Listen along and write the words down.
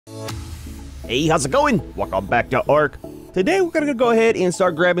Hey, how's it going? Welcome back to ARK. Today we're gonna go ahead and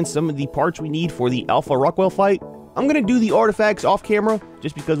start grabbing some of the parts we need for the Alpha Rockwell fight. I'm gonna do the artifacts off camera,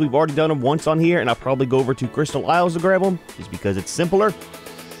 just because we've already done them once on here, and I'll probably go over to Crystal Isles to grab them, just because it's simpler.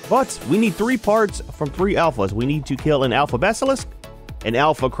 But we need 3 parts from 3 alphas. We need to kill an Alpha Basilisk, an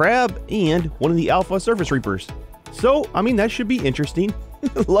Alpha Crab, and one of the Alpha Surface Reapers. So, I mean, that should be interesting.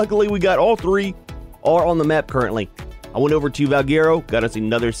 Luckily, we got all 3 are on the map currently. I went over to Valguero, got us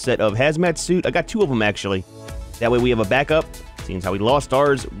another set of hazmat suit. I got 2 of them actually. That way we have a backup. Seeing how we lost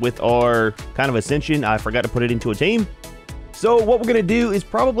ours with our kind of ascension, I forgot to put it into a tame. So what we're gonna do is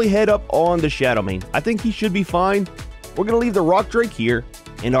probably head up on the Shadow Main. I think he should be fine. We're gonna leave the Rock Drake here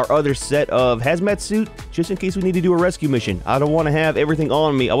and our other set of hazmat suit just in case we need to do a rescue mission. I don't want to have everything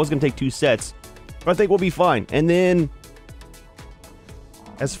on me. I was gonna take 2 sets, but I think we'll be fine. And then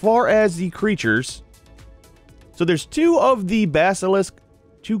as far as the creatures, so there's 2 of the Basilisk,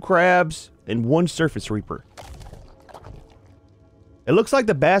 2 crabs, and 1 Surface Reaper. It looks like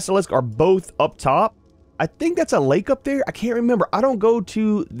the Basilisk are both up top. I think that's a lake up there. I can't remember. I don't go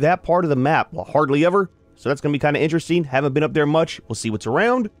to that part of the map, well, hardly ever. So that's going to be kind of interesting. Haven't been up there much. We'll see what's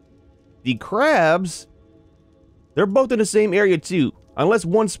around. The crabs, they're both in the same area too. Unless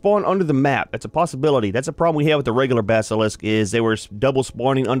one spawned under the map. That's a possibility. That's a problem we have with the regular Basilisk, is they were double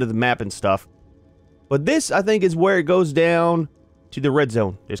spawning under the map and stuff. But this, I think, is where it goes down to the red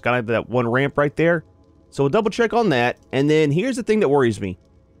zone. There's kind of that one ramp right there. So we'll double check on that. And then here's the thing that worries me.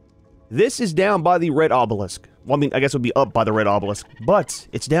 This is down by the red obelisk. Well, I mean, I guess it would be up by the red obelisk. But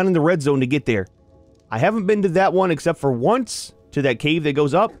it's down in the red zone to get there. I haven't been to that one except for once, to that cave that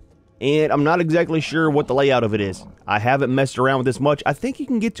goes up. And I'm not exactly sure what the layout of it is. I haven't messed around with this much. I think you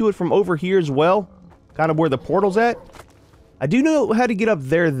can get to it from over here as well. Kind of where the portal's at. I do know how to get up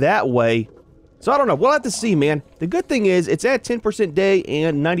there that way. So I don't know. We'll have to see, man. The good thing is it's at 10% day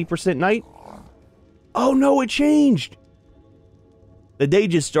and 90% night. Oh, no, it changed. The day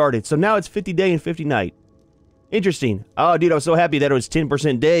just started. So now it's 50 day and 50 night. Interesting. Oh, dude, I was so happy that it was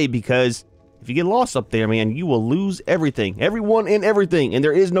 10% day, because if you get lost up there, man, you will lose everything. Everyone and everything. And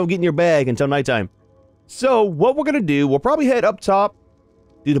there is no getting your bag until nighttime. So what we're going to do, we'll probably head up top,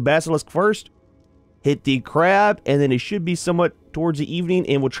 do the Basilisk first, hit the crab, and then it should be somewhat towards the evening,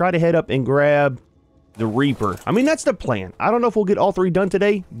 and we'll try to head up and grab the Reaper. I mean, that's the plan. I don't know if we'll get all 3 done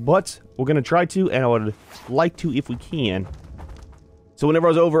today, but we're going to try to, and I would like to if we can. So whenever I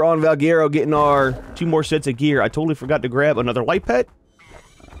was over on Valguero getting our 2 more sets of gear, I totally forgot to grab another light pet.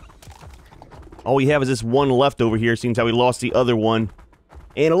 All we have is this one left over here, seems how we lost the other one.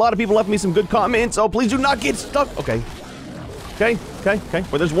 And a lot of people left me some good comments. Oh, please do not get stuck. Okay. Okay.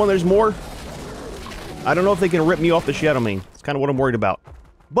 Where there's one, there's more. I don't know if they can rip me off the Shadow Main. It's kind of what I'm worried about.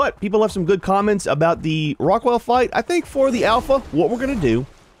 But people left some good comments about the Rockwell fight. I think for the Alpha, what we're going to do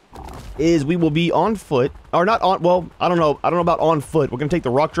is we will be on foot. Or not on, well, I don't know about on foot. We're going to take the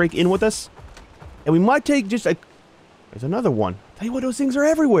Rock Drake in with us. And we might take just a... There's another one. Tell you what, those things are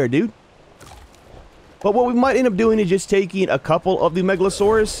everywhere, dude. But what we might end up doing is just taking a couple of the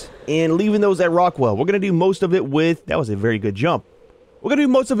Megalosaurus and leaving those at Rockwell. We're going to do most of it with... That was a very good jump. We're going to do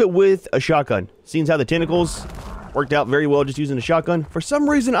most of it with a shotgun. Seeing how the tentacles worked out very well just using a shotgun. For some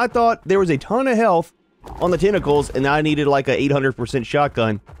reason, I thought there was a ton of health on the tentacles, and I needed like a 800%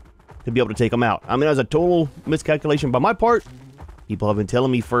 shotgun to be able to take them out. I mean, that was a total miscalculation by my part. People have been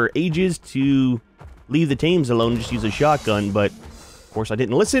telling me for ages to leave the tames alone and just use a shotgun, but of course I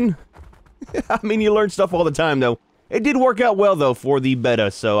didn't listen. I mean, you learn stuff all the time, though. It did work out well, though, for the beta,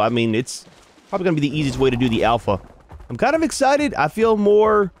 so I mean, it's probably going to be the easiest way to do the alpha. I'm kind of excited. I feel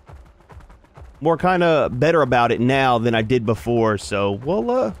more kind of better about it now than I did before. So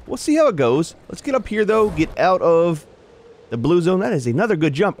we'll see how it goes. Let's get up here though. Get out of the blue zone. That is another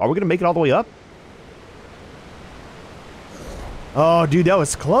good jump. Are we gonna make it all the way up? Oh, dude, that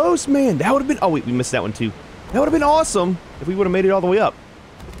was close, man. That would have been. Oh wait, we missed that one too. That would have been awesome if we would have made it all the way up.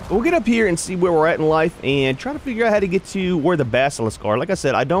 But we'll get up here and see where we're at in life and try to figure out how to get to where the Basilisk are. Like I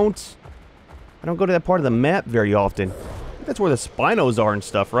said, I don't go to that part of the map very often. I think that's where the Spinos are and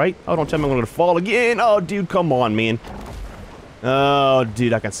stuff, right? Oh, don't tell me I'm going to fall again. Oh, dude, come on, man. Oh,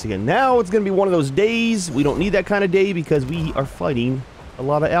 dude, I can see it. Now it's going to be one of those days. We don't need that kind of day because we are fighting a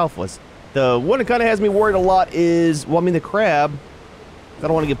lot of alphas. The one that kind of has me worried a lot is, well, I mean, the crab. I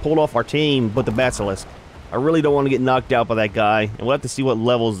don't want to get pulled off our team, but the Basilisk. I really don't want to get knocked out by that guy. And we'll have to see what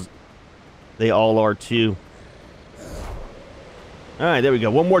levels they all are, too. Alright, there we go.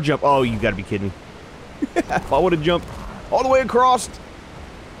 One more jump. Oh, you gotta be kidding me. If I would have jumped all the way across,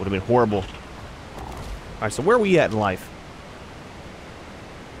 would have been horrible. Alright, so where are we at in life?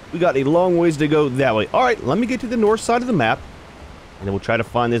 We got a long ways to go that way. Alright, let me get to the north side of the map, and then we'll try to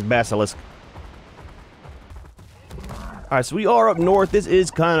find this Basilisk. Alright, so we are up north. This is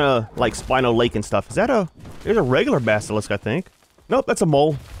kind of like Spino Lake and stuff. Is that a... There's a regular basilisk, I think. Nope, that's a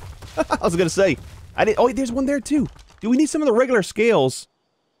mole. I was gonna say. I didn't... Oh, wait, there's one there, too. Do we need some of the regular scales? Is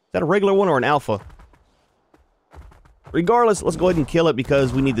that a regular one or an alpha? Regardless, let's go ahead and kill it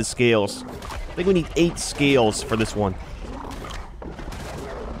because we need the scales. I think we need 8 scales for this one.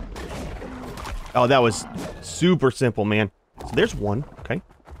 Oh, that was super simple, man. So there's one. Okay.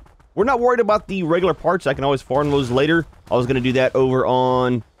 We're not worried about the regular parts. I can always farm those later. I was going to do that over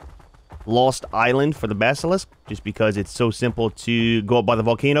on Lost Island for the Basilisk, just because it's so simple to go up by the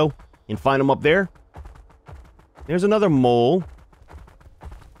volcano and find them up there. There's another mole.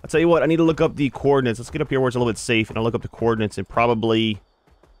 I'll tell you what, I need to look up the coordinates. Let's get up here where it's a little bit safe, and I'll look up the coordinates and probably...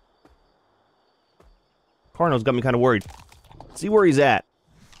 Karkinos got me kind of worried. See where he's at.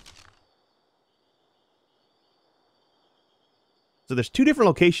 So there's 2 different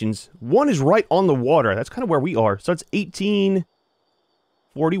locations. One is right on the water. That's kind of where we are. So it's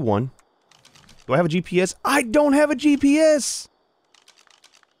 1841. Do I have a GPS? I don't have a GPS!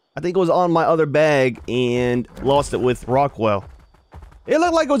 I think it was on my other bag and lost it with Rockwell. It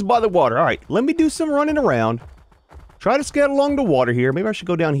looked like it was by the water. Alright, let me do some running around. Try to scout along the water here. Maybe I should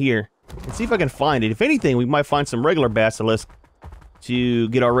go down here and see if I can find it. If anything, we might find some regular basilisk to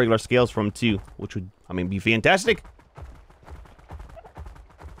get our regular scales from too, which would, I mean, be fantastic.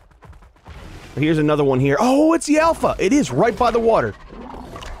 Here's another one here. Oh, it's the alpha. It is right by the water.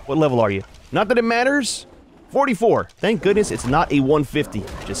 What level are you? Not that it matters. 44. Thank goodness it's not a 150.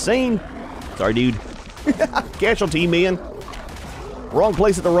 Just saying. Sorry, dude. Casualty, man. Wrong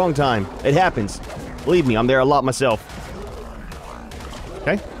place at the wrong time. It happens. Believe me, I'm there a lot myself.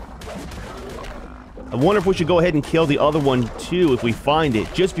 Okay. I wonder if we should go ahead and kill the other one too if we find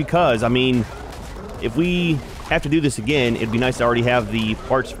it. Just because, I mean, if we have to do this again, it'd be nice to already have the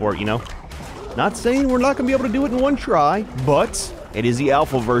parts for it, you know? Not saying we're not going to be able to do it in one try, but it is the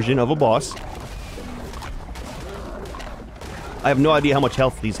alpha version of a boss. I have no idea how much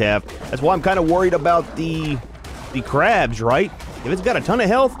health these have. That's why I'm kind of worried about the crabs, right? If it's got a ton of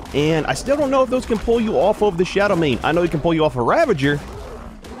health, and I still don't know if those can pull you off of the Shadow Mane. I know it can pull you off a Ravager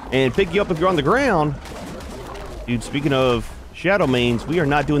and pick you up if you're on the ground. Dude, speaking of Shadow Manes, we are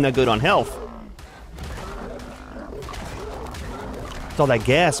not doing that good on health. It's all that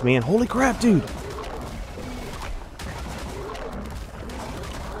gas, man. Holy crap, dude.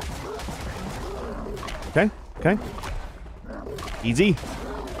 Okay, okay. Easy.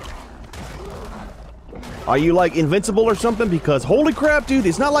 Are you, like, invincible or something? Because, holy crap, dude,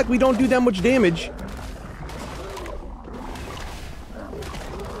 it's not like we don't do that much damage.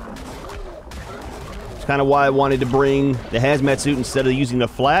 It's kind of why I wanted to bring the hazmat suit instead of using the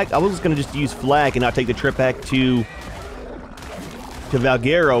flag. I was going to just use flag and not take the trip back to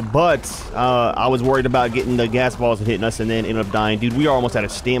Valguero, but I was worried about getting the gas balls and hitting us and then ended up dying. Dude, we are almost out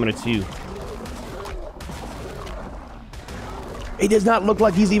of stamina, too. It does not look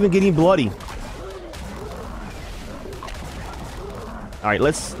like he's even getting bloody. Alright,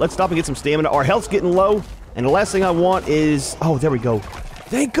 let's stop and get some stamina. Our health's getting low, and the last thing I want is... Oh, there we go.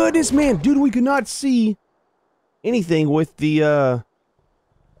 Thank goodness, man! Dude, we could not see anything with the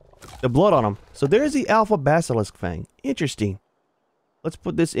blood on him. So there's the Alpha Basilisk Fang. Interesting. Let's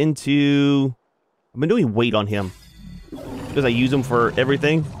put this into... I've been doing weight on him because I use him for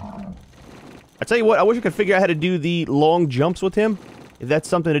everything. I tell you what, I wish I could figure out how to do the long jumps with him. If that's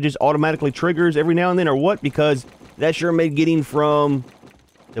something that just automatically triggers every now and then or what, because that sure made getting from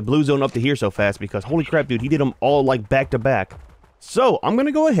the blue zone up to here so fast, because holy crap, dude, he did them all like back to back. So, I'm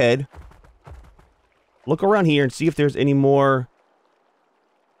gonna go ahead, look around here and see if there's any more.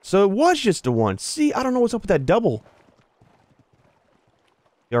 So it was just the one. See, I don't know what's up with that double.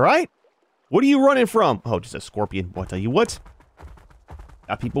 You alright? What are you running from? Oh, just a scorpion. Well, I'll tell you what.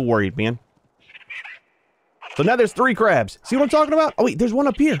 Got people worried, man. So now there's 3 crabs. See what I'm talking about? Oh, wait, there's one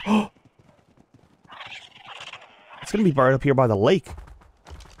up here. It's gonna be right up here by the lake.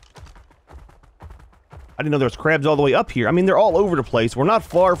 I didn't know there was crabs all the way up here. I mean, they're all over the place. We're not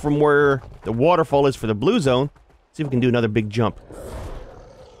far from where the waterfall is for the blue zone. Let's see if we can do another big jump.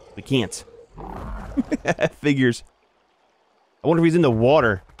 We can't. Figures. I wonder if he's in the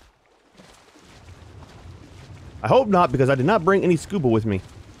water. I hope not, because I did not bring any scuba with me.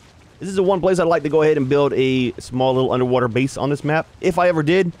 This is the one place I'd like to go ahead and build a small little underwater base on this map, if I ever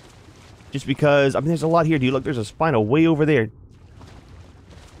did. Just because, I mean, there's a lot here, dude. Look, there's a Spino way over there.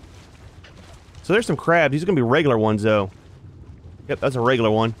 So there's some crabs. These are going to be regular ones, though. Yep, that's a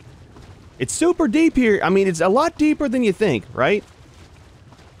regular one. It's super deep here. I mean, it's a lot deeper than you think, right?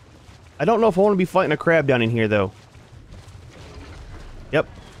 I don't know if I want to be fighting a crab down in here, though. Yep,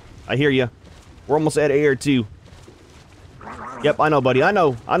 I hear you. We're almost at air, too. Yep, I know, buddy. I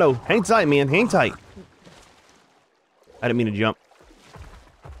know. Hang tight, man. Hang tight. I didn't mean to jump.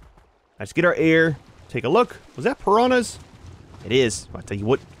 Let's get our air. Take a look. Was that piranhas? It is. I tell you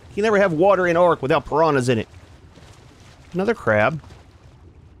what, you can never have water in ARK without piranhas in it. Another crab.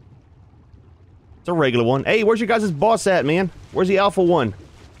 It's a regular one. Hey, where's your guys' boss at, man? Where's the alpha one?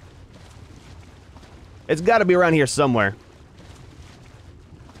 It's got to be around here somewhere.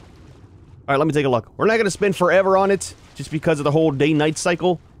 All right, let me take a look. We're not going to spend forever on it just because of the whole day-night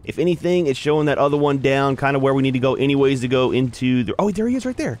cycle. If anything, it's showing that other one down, kind of where we need to go anyways to go into the... Oh, there he is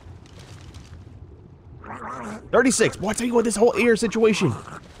right there. 36. Boy, I tell you what, this whole air situation.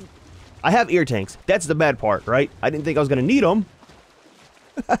 I have air tanks. That's the bad part, right? I didn't think I was going to need them.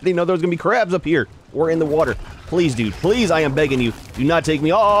 I didn't know there was going to be crabs up here or in the water. Please, dude. Please, I am begging you. Do not take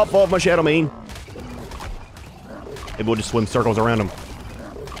me off of my shadow main. Maybe we'll just swim circles around them.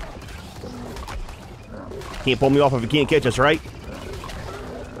 Can't pull me off if you can't catch us, right?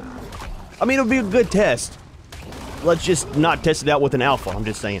 I mean, it would be a good test. Let's just not test it out with an alpha, I'm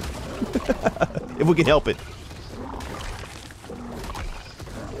just saying. If we can help it.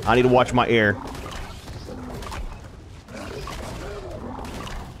 I need to watch my air.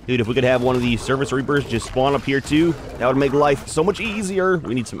 Dude, if we could have one of these Surface Reapers just spawn up here too, that would make life so much easier.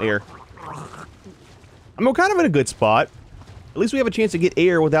 We need some air. I mean, we're kind of in a good spot. At least we have a chance to get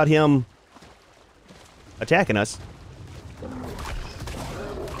air without him attacking us.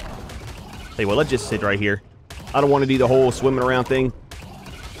 Hey, well, let's just sit right here. I don't want to do the whole swimming around thing.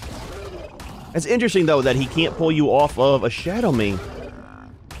 It's interesting, though, that he can't pull you off of a shadow main.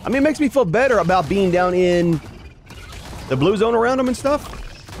 I mean, it makes me feel better about being down in the blue zone around him and stuff.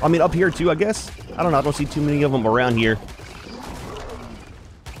 I mean, up here, too, I guess. I don't know. I don't see too many of them around here.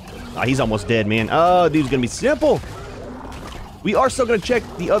 Ah, he's almost dead, man. Oh, dude's gonna be simple. We are still gonna check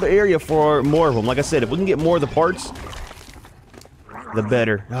the other area for more of them. Like I said, if we can get more of the parts, the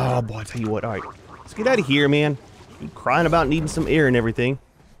better. Oh, boy, I tell you what. All right, let's get out of here, man. You're crying about needing some air and everything.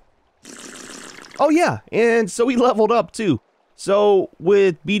 Oh, yeah, and so we leveled up, too. So,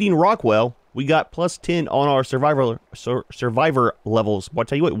 with beating Rockwell, we got plus 10 on our survivor levels. But I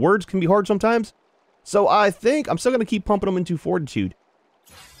tell you what, words can be hard sometimes. So, I think I'm still going to keep pumping them into Fortitude.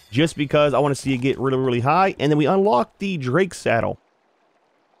 Just because I want to see it get really, really high. And then we unlock the Drake saddle.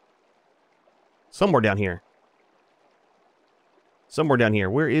 Somewhere down here. Somewhere down here.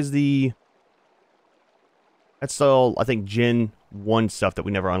 Where is the... That's all, I think, Gen 1 stuff that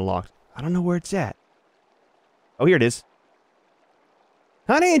we never unlocked. I don't know where it's at. Oh, here it is.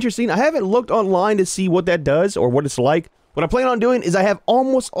 Kind of interesting. I haven't looked online to see what that does or what it's like. What I plan on doing is I have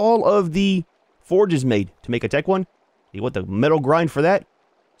almost all of the forges made to make a tech one. You want the metal grind for that?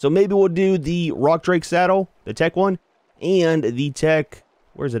 So maybe we'll do the Rock Drake saddle, the tech one, and the tech...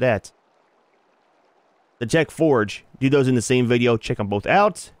 Where's it at? The tech forge. Do those in the same video. Check them both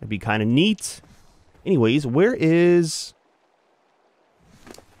out. That'd be kind of neat. Anyways, where is...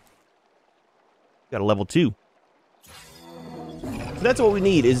 Got a level 2. So that's what we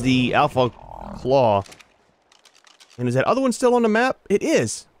need, is the Alpha Claw. And is that other one still on the map? It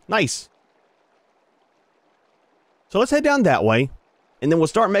is. Nice. So let's head down that way. And then we'll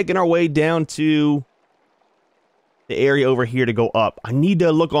start making our way down to the area over here to go up. I need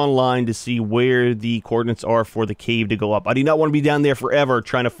to look online to see where the coordinates are for the cave to go up. I do not want to be down there forever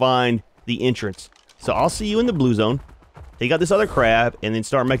trying to find the entrance. So I'll see you in the blue zone. Take out this other crab, and then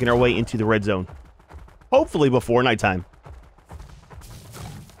start making our way into the red zone. Hopefully before nighttime.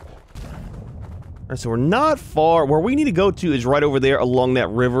 Alright, so we're not far. Where we need to go to is right over there along that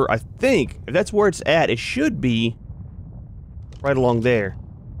river. I think, if that's where it's at, it should be right along there.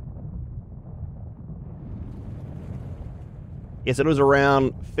 Yes, it was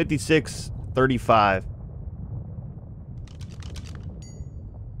around 56:35.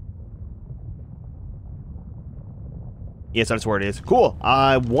 Yes, that's where it is. Cool.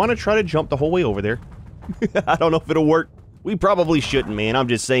 I want to try to jump the whole way over there. I don't know if it'll work. We probably shouldn't, man. I'm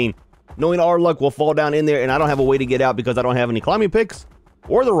just saying. Knowing our luck, we'll fall down in there, and I don't have a way to get out because I don't have any climbing picks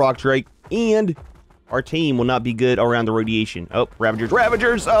or the rock drake, and our team will not be good around the radiation. Oh, Ravagers,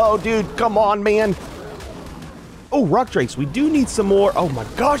 Ravagers! Oh, dude, come on, man! Oh, rock drakes. We do need some more. Oh my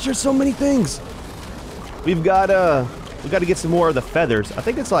gosh, there's so many things. We've got to get some more of the feathers. I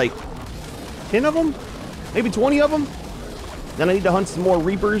think it's like 10 of them, maybe 20 of them. Then I need to hunt some more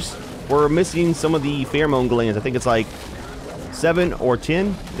reapers. We're missing some of the pheromone glands. I think it's like 7 or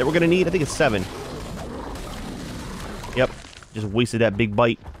 10 that we're gonna need. I think it's 7. Yep, just wasted that big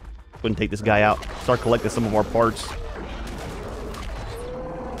bite. Couldn't take this guy out. Start collecting some of our parts.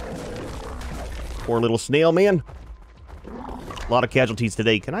 Poor little snail, man. A lot of casualties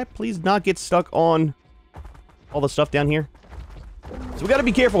today. Can I please not get stuck on all the stuff down here? So we got to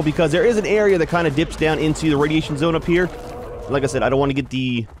be careful because there is an area that kind of dips down into the radiation zone up here. Like I said, I don't want to get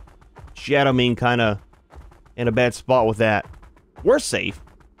the Shadow Mane kind of in a bad spot with that. We're safe.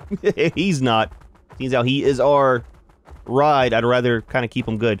 He's not. Seems how he is our ride. I'd rather kind of keep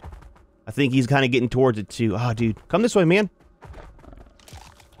him good. I think he's kind of getting towards it too. Ah, dude. Come this way, man.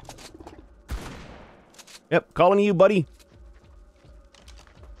 Yep, calling you, buddy.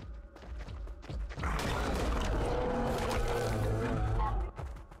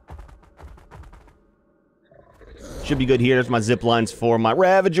 Should be good here. There's my zip lines for my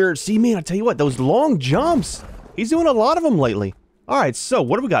Ravager. See, man, I tell you what, those long jumps. He's doing a lot of them lately. All right, so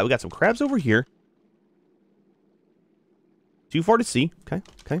what do we got? We got some crabs over here. Too far to see. Okay,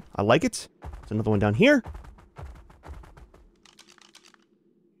 okay. I like it. There's another one down here.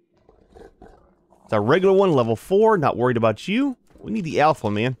 It's a regular one, level 4. Not worried about you. We need the alpha,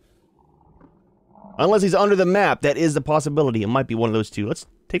 man. Unless he's under the map. That is the possibility. It might be one of those two. Let's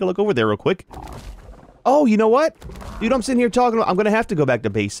take a look over there real quick. Oh, you know what? Dude, I'm sitting here talking. I'm going to have to go back to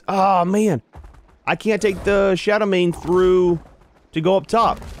base. Oh, man. I can't take the Shadow Mane through to go up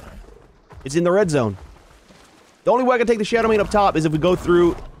top. It's in the red zone. The only way I can take the Shadow Mane up top is if we go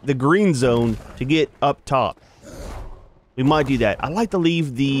through the green zone to get up top. We might do that. I'd like to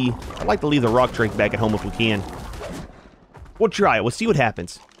leave the rock drake back at home if we can. We'll try it. We'll see what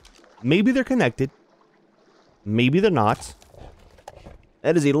happens. Maybe they're connected. Maybe they're not.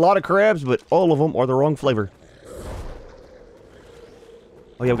 That is a lot of crabs, but all of them are the wrong flavor.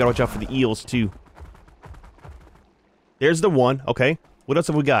 Oh yeah, we gotta watch out for the eels too. There's the one. Okay. What else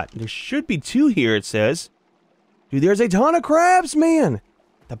have we got? There should be 2 here, it says. Dude, there's a ton of crabs, man.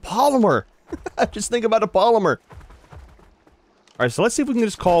 The polymer. Just think about the polymer. Alright, so let's see if we can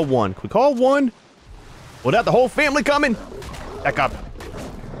just call one. Can we call one? Without the whole family coming? Back up.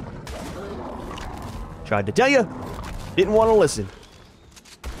 Tried to tell you. Didn't want to listen.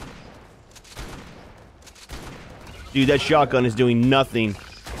 Dude, that shotgun is doing nothing.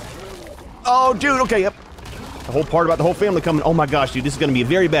 Oh, dude, okay, yep. The whole part about the whole family coming. Oh my gosh, dude, this is gonna be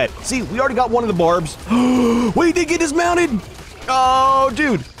very bad. See, we already got one of the barbs. We did get dismounted. Oh,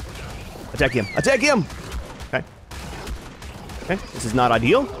 dude. Attack him. Attack him. Okay. Okay, this is not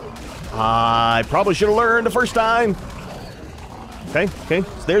ideal. I probably should have learned the first time. Okay, okay,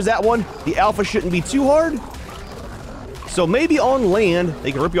 so there's that one. The alpha shouldn't be too hard. So maybe on land,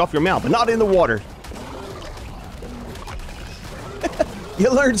 they can rip you off your mount, but not in the water. You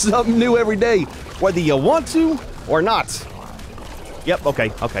learn something new every day, whether you want to or not. Yep,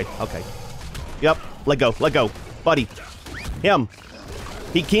 okay, okay, okay. Yep, let go, buddy. Him.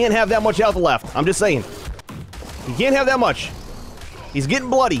 He can't have that much health left. I'm just saying. He can't have that much. He's getting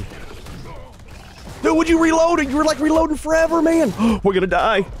bloody. Dude, would you reload? You were like reloading forever, man. We're gonna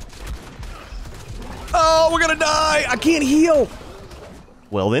die. Oh, we're gonna die. I can't heal.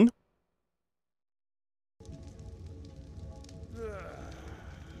 Well then.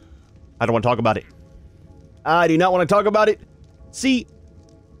 I don't want to talk about it. I do not want to talk about it. See,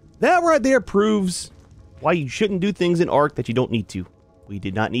 that right there proves why you shouldn't do things in ARK that you don't need to. We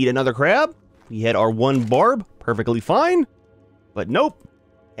did not need another crab. We had our one barb, perfectly fine. But nope,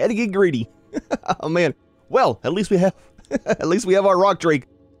 had to get greedy. Oh man. Well, at least we have our rock drake,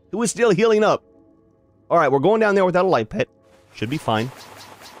 who is still healing up. All right, we're going down there without a light pet. Should be fine.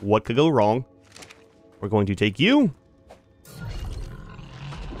 What could go wrong? We're going to take you.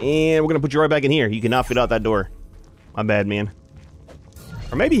 And we're going to put you right back in here. You cannot fit out that door. My bad, man.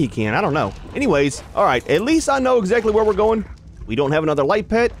 Or maybe he can. I don't know. Anyways, all right. At least I know exactly where we're going. We don't have another light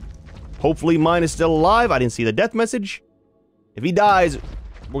pet. Hopefully mine is still alive. I didn't see the death message. If he dies,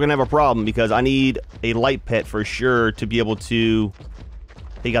 we're going to have a problem because I need a light pet for sure to be able to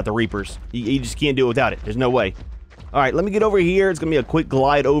take out the Reapers. You just can't do it without it. There's no way. All right, let me get over here. It's going to be a quick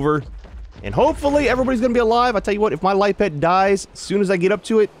glide over. And hopefully everybody's going to be alive. I tell you what, if my light pet dies as soon as I get up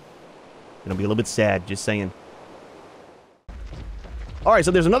to it, it'll be a little bit sad, just saying. All right, so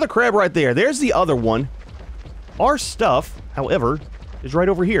there's another crab right there. There's the other one. Our stuff, however, is right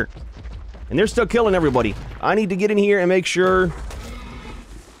over here. And they're still killing everybody. I need to get in here and make sure...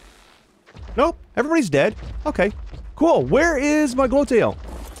 Nope, everybody's dead. Okay, cool. Where is my glowtail?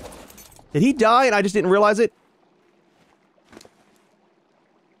 Did he die and I just didn't realize it?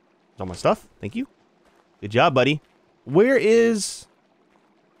 All my stuff. Thank you. Good job, buddy. Where is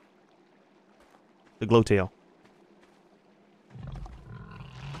the glowtail?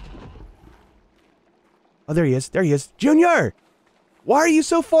 Oh, there he is. There he is. Junior! Why are you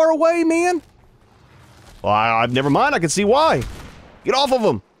so far away, man? Well, never mind. I can see why. Get off of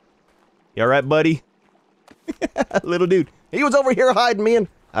him. You all right, buddy? Little dude. He was over here hiding, man.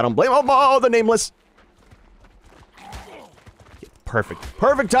 I don't blame him. Oh, the nameless. perfect.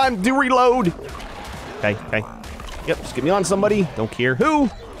 Perfect time to reload. Okay, okay. Yep, just get me on somebody. Don't care who.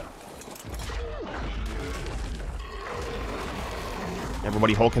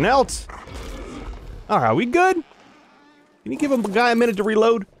 Everybody hulking out. Alright, we good? Can you give a guy a minute to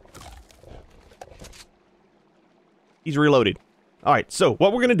reload? He's reloaded. Alright, so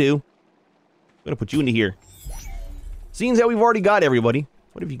what we're gonna do, I'm gonna put you into here. Seeing that we've already got everybody,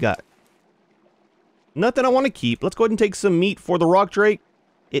 what have you got? Nothing I want to keep. Let's go ahead and take some meat for the rock drake.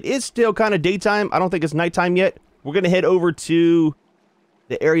 It is still kind of daytime. I don't think it's nighttime yet. We're gonna head over to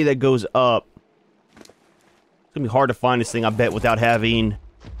the area that goes up. It's gonna be hard to find this thing, I bet, without having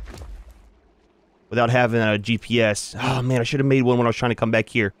a GPS. Oh man, I should have made one when I was trying to come back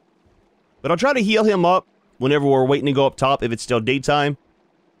here. But I'll try to heal him up whenever we're waiting to go up top if it's still daytime.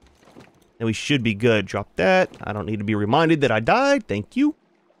 And we should be good. Drop that. I don't need to be reminded that I died. Thank you.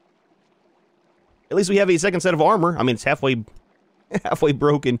 At least we have a second set of armor. I mean, it's halfway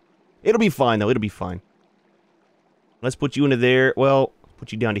broken. It'll be fine, though. It'll be fine. Let's put you into there. Well,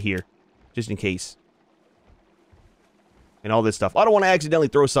 put you down to here. Just in case. And all this stuff. I don't want to accidentally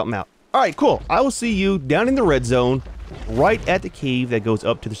throw something out. Alright, cool. I will see you down in the red zone, right at the cave that goes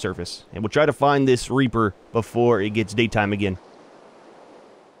up to the surface. And we'll try to find this Reaper before it gets daytime again.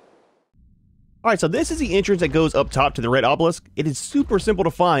 Alright, so this is the entrance that goes up top to the red obelisk. It is super simple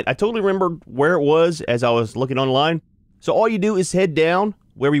to find. I totally remembered where it was as I was looking online. So all you do is head down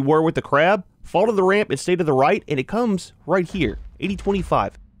where we were with the crab, follow the ramp and stay to the right, and it comes right here.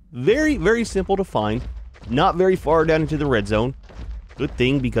 8025. Very, very simple to find. Not very far down into the red zone. Good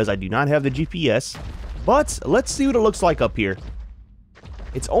thing because I do not have the GPS. But let's see what it looks like up here.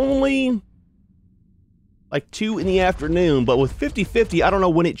 It's only like 2 in the afternoon, but with 50-50, I don't know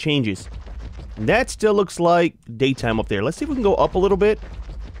when it changes. And that still looks like daytime up there. Let's see if we can go up a little bit.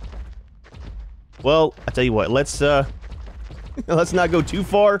 Well, I tell you what, let's let's not go too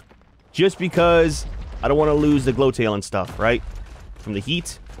far, just because I don't want to lose the glowtail and stuff, right? From the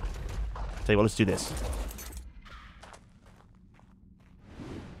heat. I'll tell you what, let's do this.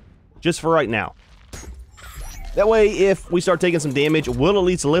 Just for right now. That way, if we start taking some damage, we'll at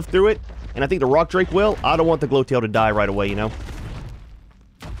least live through it. And I think the rock drake will. I don't want the glowtail to die right away, you know?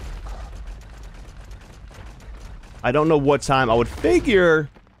 I don't know what time. I would figure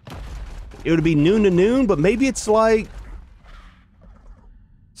it would be noon to noon, but maybe it's like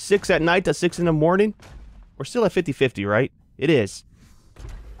 6 at night to 6 in the morning. We're still at 50-50, right? It is.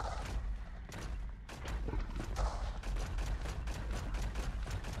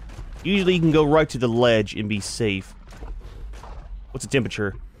 Usually you can go right to the ledge and be safe. What's the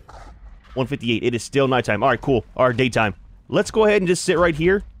temperature? 158. It is still nighttime. Alright, cool. Alright, daytime. Let's go ahead and just sit right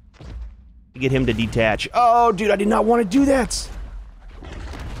here to get him to detach. Oh, dude, I did not want to do that.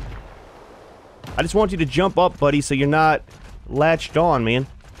 I just want you to jump up, buddy, so you're not latched on, man.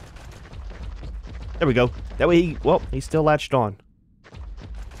 There we go. That way he's still latched on.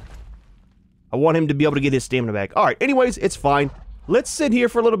 I want him to be able to get his stamina back. Alright, anyways, it's fine. Let's sit here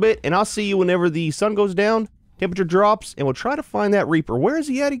for a little bit, and I'll see you whenever the sun goes down, temperature drops, and we'll try to find that Reaper. Where is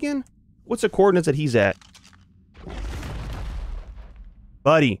he at again? What's the coordinates that he's at?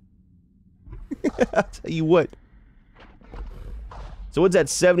 Buddy. I'll tell you what. So what's that,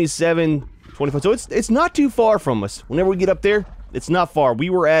 77.25? So it's not too far from us. Whenever we get up there, it's not far.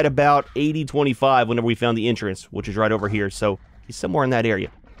 We were at about 80.25 whenever we found the entrance, which is right over here. So he's somewhere in that area.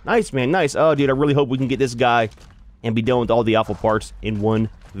 Nice, man, nice. Oh, dude, I really hope we can get this guy and be done with all the alpha parts in one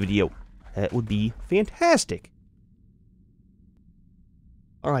video. That would be fantastic.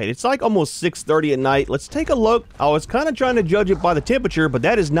 Alright, it's like almost 6:30 at night. Let's take a look. I was kind of trying to judge it by the temperature, but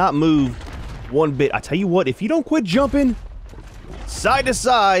that has not moved one bit. I tell you what, if you don't quit jumping side to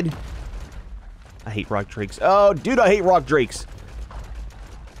side... I hate rock drakes. Oh, dude, I hate rock drakes.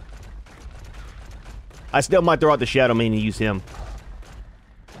 I still might throw out the Shadow Mane and use him.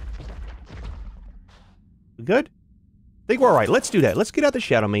 We good? I think we're alright. Let's do that. Let's get out the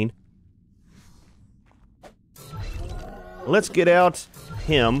Shadow Mane. Let's get out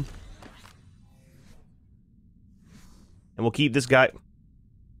him. And we'll keep this guy...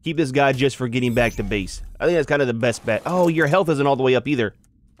 Keep this guy just for getting back to base. I think that's kind of the best bet. Oh, your health isn't all the way up either.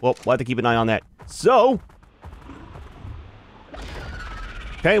 Well, we'll have to keep an eye on that. So...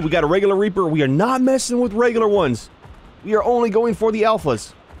 Okay, we got a regular Reaper. We are not messing with regular ones. We are only going for the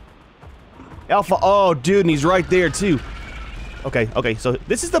alphas. Alpha... Oh, dude, and he's right there, too. Okay, okay, so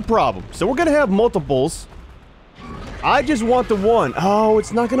this is the problem. So we're gonna have multiples. I just want the one. Oh,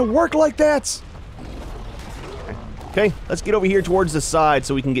 it's not gonna work like that. Okay, let's get over here towards the side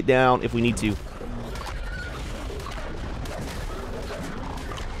so we can get down if we need to.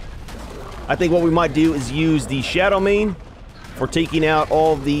 I think what we might do is use the Shadow Mane for taking out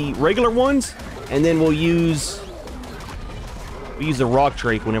all the regular ones, and then we'll use the rock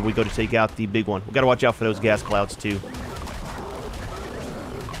drake whenever we go to take out the big one. We gotta watch out for those gas clouds too.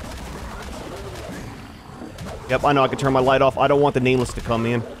 Yep, I know I can turn my light off. I don't want the nameless to come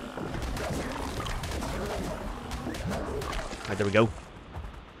in. Alright, there we go.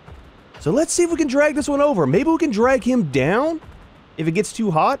 So let's see if we can drag this one over. Maybe we can drag him down if it gets too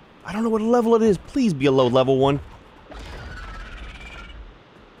hot. I don't know what level it is. Please be a low level one.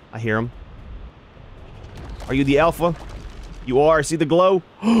 I hear him. Are you the alpha? You are. See the glow?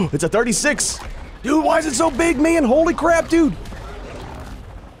 It's a 36. Dude, why is it so big, man? Holy crap, dude.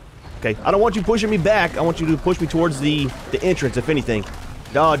 Okay, I don't want you pushing me back. I want you to push me towards the entrance, if anything.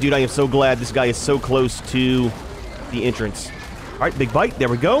 Oh, dude, I am so glad this guy is so close to the entrance. All right, big bite. There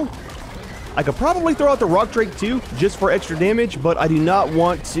we go. I could probably throw out the rock drake too, just for extra damage, but I do not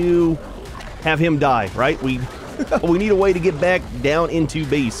want to have him die, right? We need a way to get back down into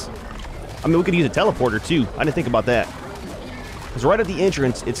base. I mean, we could use a teleporter too. I didn't think about that. Because right at the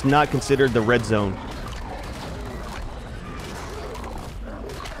entrance, it's not considered the red zone.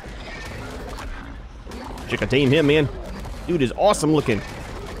 Check, I tame him, man. Dude is awesome looking.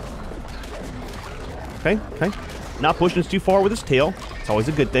 Okay, okay. Not pushing us too far with his tail. It's always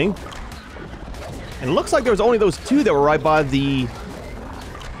a good thing. And it looks like there was only those two that were right by the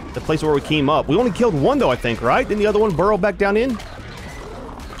place where we came up. We only killed one, though, I think, right? Didn't the other one burrow back down in?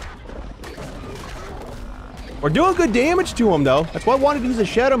 We're doing good damage to him, though. That's why I wanted to use a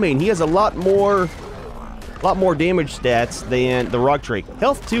Shadow Mane. He has a lot more damage stats than the rock drake.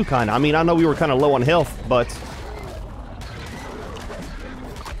 Health, too, kind of. I mean, I know we were kind of low on health, but...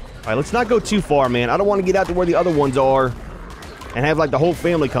 Alright, let's not go too far, man. I don't want to get out to where the other ones are and have, like, the whole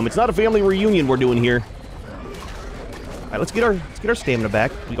family come. It's not a family reunion we're doing here. Alright, let's get our stamina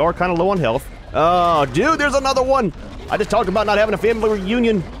back. We are kind of low on health. Oh, dude, there's another one! I just talked about not having a family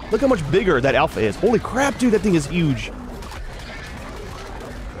reunion. Look how much bigger that alpha is. Holy crap, dude, that thing is huge.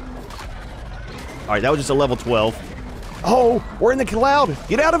 Alright, that was just a level 12. Oh, we're in the cloud.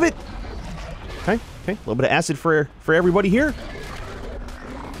 Get out of it. Okay, okay. A little bit of acid for everybody here.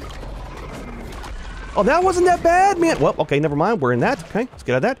 Oh, that wasn't that bad, man. Well, okay, never mind. We're in that. Okay, let's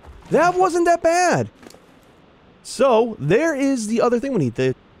get out of that. That wasn't that bad. So, there is the other thing we need.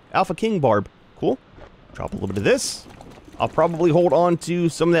 The Alpha King Barb. Cool. Drop a little bit of this. I'll probably hold on to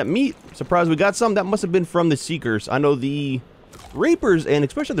some of that meat. Surprised we got some. That must have been from the Seekers. I know the Reapers, and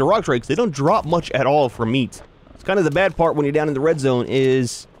especially the Rock Drakes, they don't drop much at all for meat. It's kind of the bad part when you're down in the red zone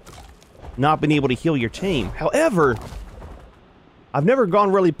is not being able to heal your tame. However, I've never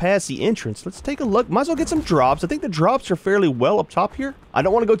gone really past the entrance. Let's take a look. Might as well get some drops. I think the drops are fairly well up top here. I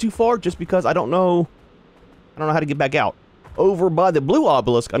don't want to go too far just because I don't know how to get back out. Over by the blue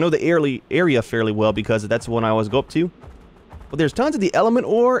obelisk, I know the area fairly well because that's the one I always go up to. But there's tons of the element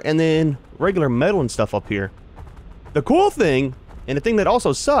ore and then regular metal and stuff up here. The cool thing, and the thing that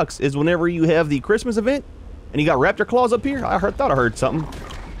also sucks, is whenever you have the Christmas event and you got raptor claws up here, thought I heard something,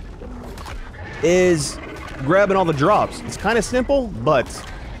 is grabbing all the drops. It's kind of simple, but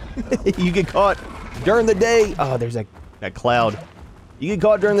you get caught during the day. Oh, there's that cloud. You get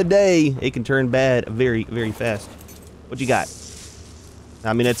caught during the day, it can turn bad very, very fast. What you got?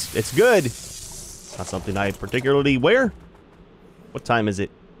 I mean, it's good. Not something I particularly wear. What time is it?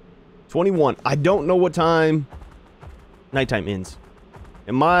 21. I don't know what time nighttime ends.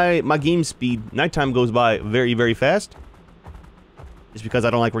 And my game speed, nighttime goes by very, very fast. Just because I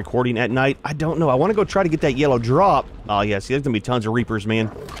don't like recording at night. I don't know. I want to go try to get that yellow drop. Oh, yeah. See, there's going to be tons of Reapers,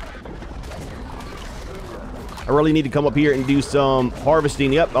 man. I really need to come up here and do some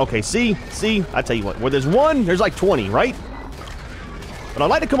harvesting. Yep. Okay. See? I tell you what. Where there's one, there's like 20, right? But I'd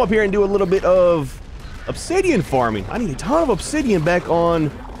like to come up here and do a little bit of obsidian farming. I need a ton of obsidian back on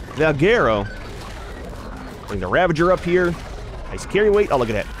Valguero. Bring the Ravager up here. Nice carry weight. Oh, look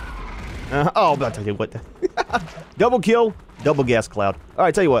at that. Oh, I'll tell you what. Double kill, double gas cloud. All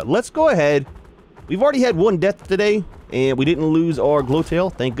right, tell you what. Let's go ahead. We've already had one death today, and we didn't lose our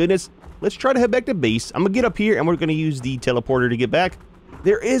glowtail. Thank goodness. Let's try to head back to base. I'm going to get up here, and we're going to use the teleporter to get back.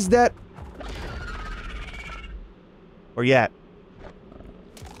 There is that... Where you at?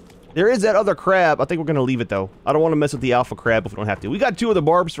 There is that other crab. I think we're going to leave it, though. I don't want to mess with the alpha crab if we don't have to. We got 2 of the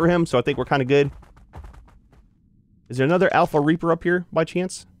barbs for him, so I think we're kind of good. Is there another alpha reaper up here, by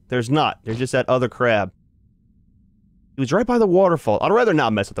chance? There's not. There's just that other crab. He was right by the waterfall. I'd rather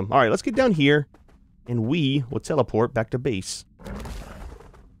not mess with him. All right, let's get down here, and we will teleport back to base.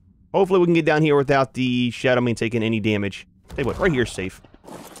 Hopefully we can get down here without the Shadow Mane taking any damage. Tell you what, right here's safe.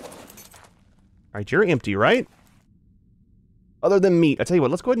 Alright, you're empty, right? Other than meat. I tell you what,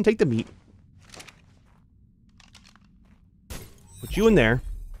 let's go ahead and take the meat. Put you in there.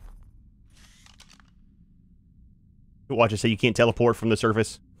 Watch it say you can't teleport from the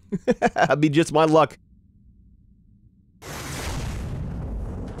surface. That'd be just my luck.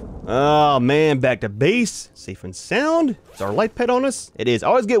 Oh man, back to base. Safe and sound. Is our light pet on us? It is. I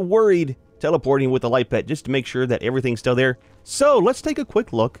always get worried teleporting with the light pet just to make sure that everything's still there. So let's take a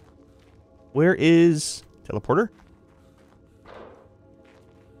quick look. Where is teleporter?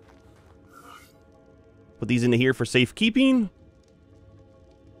 Put these into here for safekeeping.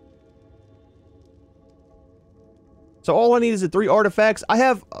 So all I need is the 3 artifacts. I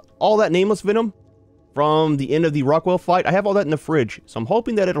have all that nameless venom from the end of the Rockwell fight. I have all that in the fridge. So I'm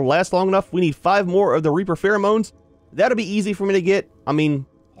hoping that it'll last long enough. We need 5 more of the Reaper pheromones. That'll be easy for me to get. I mean,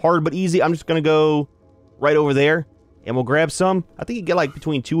 hard but easy. I'm just going to go right over there and we'll grab some. I think you get like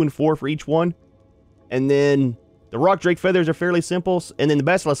between 2 and 4 for each one. And then the rock drake feathers are fairly simple. And then the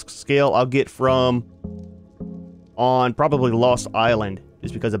basilisk scale I'll get from on probably Lost Island,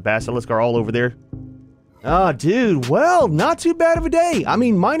 just because the basilisk are all over there. Ah, dude, well, not too bad of a day. I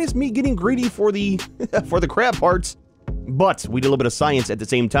mean, minus me getting greedy for the for the crab parts, but we did a little bit of science at the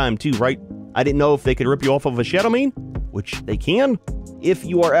same time too, right? I didn't know if they could rip you off of a shadow mane, which they can if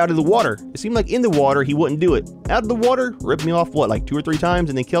you are out of the water. It seemed like in the water he wouldn't do it. Out of the water, ripped me off what, like 2 or 3 times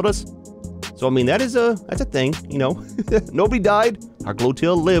and then killed us. So I mean, that's a thing, you know. Nobody died. Our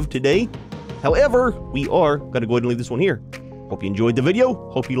glowtail lived today. However, we are gonna go ahead and leave this one here. Hope you enjoyed the video.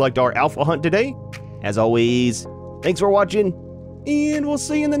 Hope you liked our alpha hunt today. As always, thanks for watching, and we'll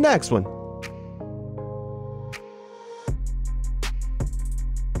see you in the next one.